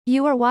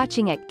You are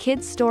watching at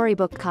Kids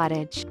Storybook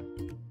Cottage.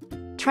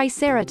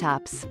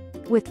 Triceratops.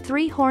 With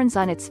 3 horns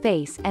on its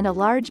face and a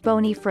large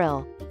bony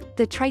frill,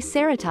 the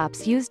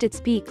Triceratops used its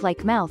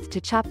beak-like mouth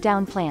to chop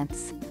down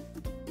plants.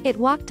 It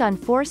walked on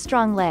 4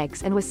 strong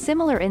legs and was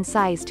similar in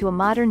size to a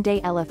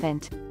modern-day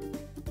elephant.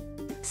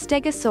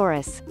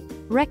 Stegosaurus.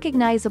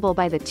 Recognizable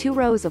by the 2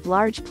 rows of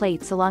large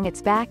plates along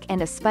its back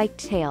and a spiked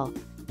tail,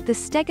 the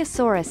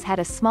Stegosaurus had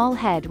a small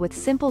head with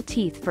simple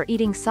teeth for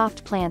eating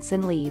soft plants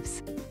and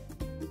leaves.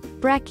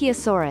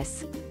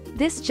 Brachiosaurus.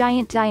 This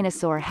giant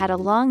dinosaur had a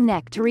long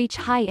neck to reach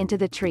high into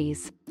the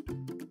trees.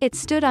 It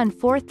stood on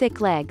 4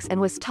 thick legs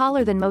and was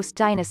taller than most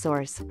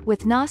dinosaurs,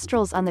 with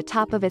nostrils on the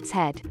top of its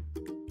head.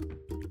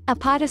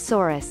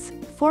 Apatosaurus,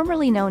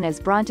 formerly known as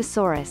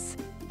Brontosaurus,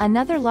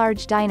 another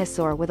large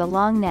dinosaur with a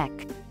long neck.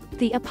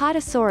 The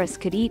Apatosaurus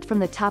could eat from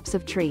the tops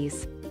of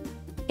trees.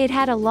 It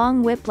had a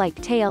long whip-like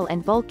tail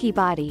and bulky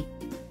body.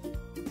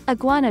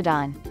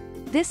 Iguanodon.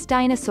 This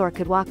dinosaur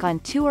could walk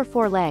on 2 or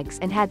 4 legs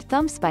and had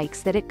thumb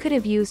spikes that it could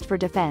have used for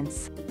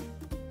defense.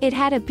 It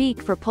had a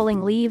beak for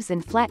pulling leaves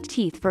and flat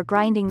teeth for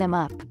grinding them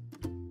up.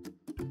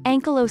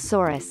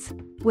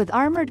 Ankylosaurus. With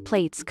armored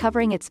plates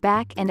covering its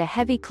back and a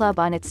heavy club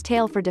on its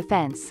tail for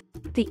defense,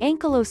 the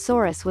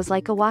Ankylosaurus was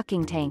like a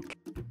walking tank.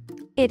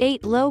 It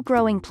ate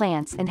low-growing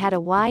plants and had a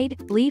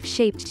wide,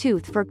 leaf-shaped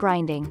tooth for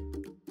grinding.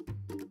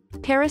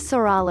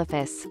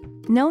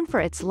 Parasaurolophus. Known for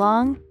its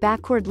long,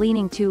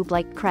 backward-leaning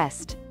tube-like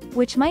crest,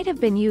 which might have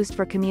been used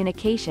for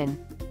communication,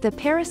 the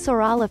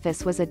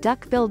Parasaurolophus was a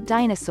duck-billed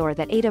dinosaur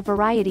that ate a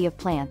variety of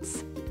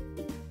plants.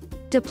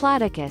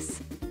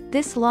 Diplodocus.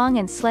 This long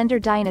and slender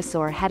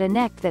dinosaur had a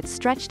neck that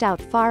stretched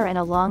out far and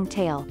a long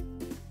tail.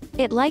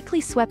 It likely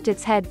swept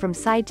its head from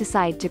side to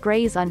side to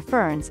graze on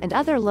ferns and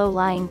other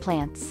low-lying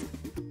plants.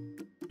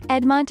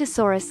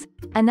 Edmontosaurus,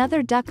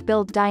 another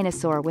duck-billed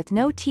dinosaur with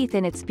no teeth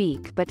in its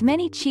beak but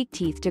many cheek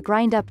teeth to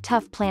grind up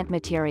tough plant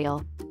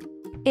material.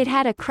 It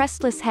had a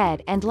crestless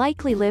head and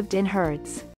likely lived in herds.